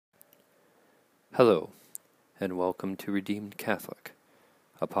Hello, and welcome to Redeemed Catholic,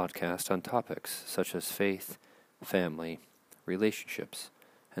 a podcast on topics such as faith, family, relationships,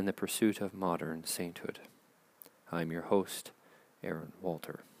 and the pursuit of modern sainthood. I'm your host, Aaron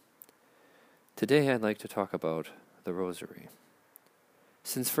Walter. Today I'd like to talk about the Rosary.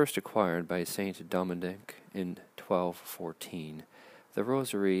 Since first acquired by Saint Dominic in 1214, the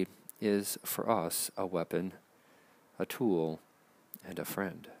Rosary is for us a weapon, a tool, and a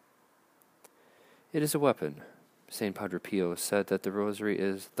friend. It is a weapon. St. Padre Pio said that the Rosary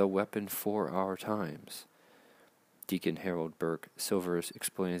is the weapon for our times. Deacon Harold Burke Silvers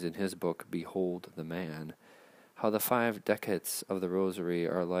explains in his book, Behold the Man, how the 5 decades of the Rosary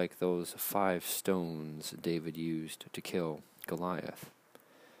are like those 5 stones David used to kill Goliath.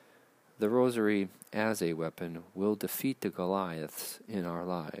 The Rosary, as a weapon, will defeat the Goliaths in our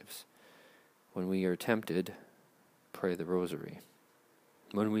lives. When we are tempted, pray the Rosary.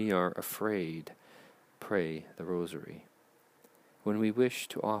 When we are afraid, pray the Rosary. When we wish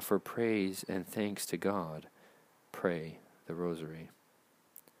to offer praise and thanks to God, pray the Rosary.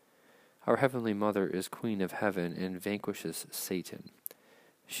 Our Heavenly Mother is Queen of Heaven and vanquishes Satan.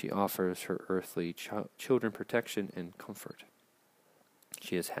 She offers her earthly children protection and comfort.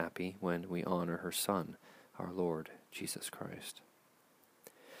 She is happy when we honor her Son, our Lord Jesus Christ.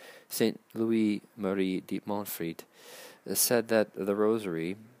 Saint Louis-Marie de Montfort said that the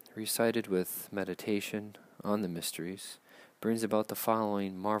Rosary, recited with meditation on the mysteries, brings about the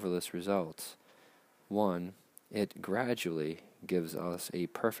following marvelous results. 1. It gradually gives us a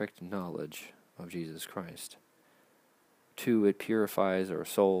perfect knowledge of Jesus Christ. 2. It purifies our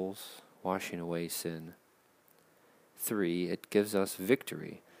souls, washing away sin. 3. It gives us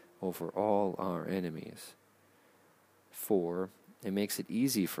victory over all our enemies. 4. It makes it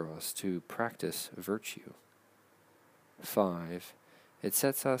easy for us to practice virtue. 5. It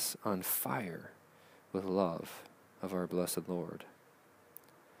sets us on fire with love of our blessed Lord.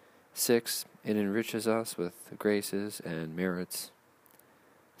 6. It enriches us with graces and merits.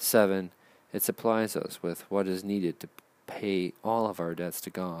 7. It supplies us with what is needed to pay all of our debts to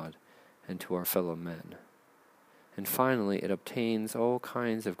God and to our fellow men. And finally, it obtains all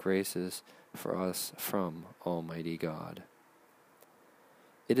kinds of graces for us from Almighty God.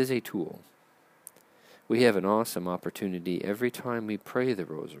 It is a tool. We have an awesome opportunity every time we pray the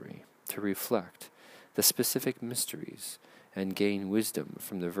Rosary to reflect the specific mysteries and gain wisdom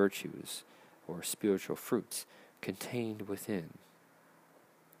from the virtues or spiritual fruits contained within.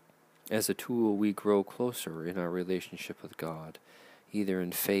 As a tool, we grow closer in our relationship with God, either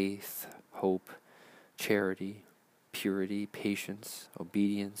in faith, hope, charity, purity, patience,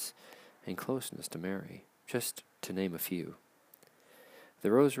 obedience, and closeness to Mary, just to name a few. The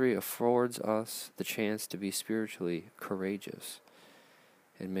Rosary affords us the chance to be spiritually courageous.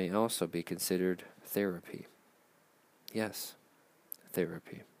 It may also be considered therapy. Yes,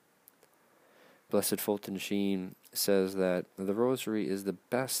 therapy. Blessed Fulton Sheen says that the Rosary is the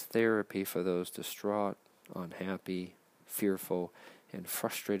best therapy for those distraught, unhappy, fearful, and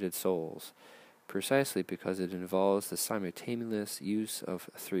frustrated souls, precisely because it involves the simultaneous use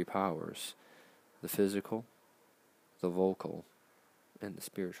of 3 powers: the physical, the vocal, and the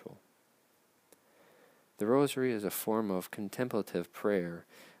spiritual. The Rosary is a form of contemplative prayer,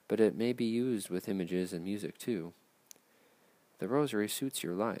 but it may be used with images and music too. The Rosary suits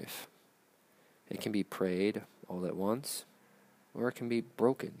your life. It can be prayed all at once, or it can be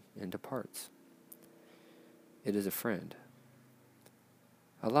broken into parts. It is a friend.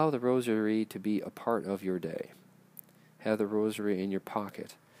 Allow the Rosary to be a part of your day. Have the Rosary in your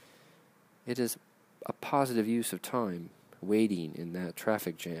pocket. It is a positive use of time, waiting in that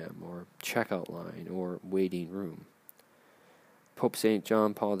traffic jam or checkout line or waiting room. Pope St.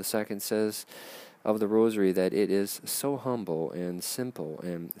 John Paul II says of the Rosary that it is so humble and simple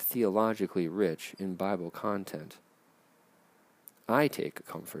and theologically rich in Bible content. I take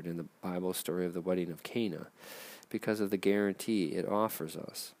comfort in the Bible story of the wedding of Cana because of the guarantee it offers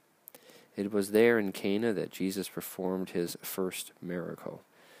us. It was there in Cana that Jesus performed his first miracle,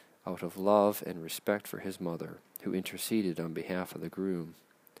 out of love and respect for his mother, who interceded on behalf of the groom.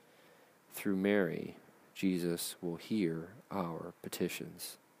 Through Mary, Jesus will hear our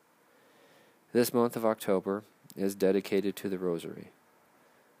petitions. This month of October is dedicated to the Rosary.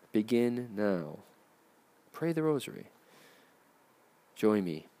 Begin now. Pray the Rosary. Join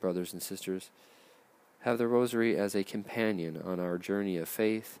me, brothers and sisters. Have the Rosary as a companion on our journey of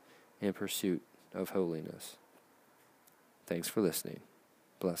faith and pursuit of holiness. Thanks for listening.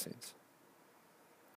 Blessings.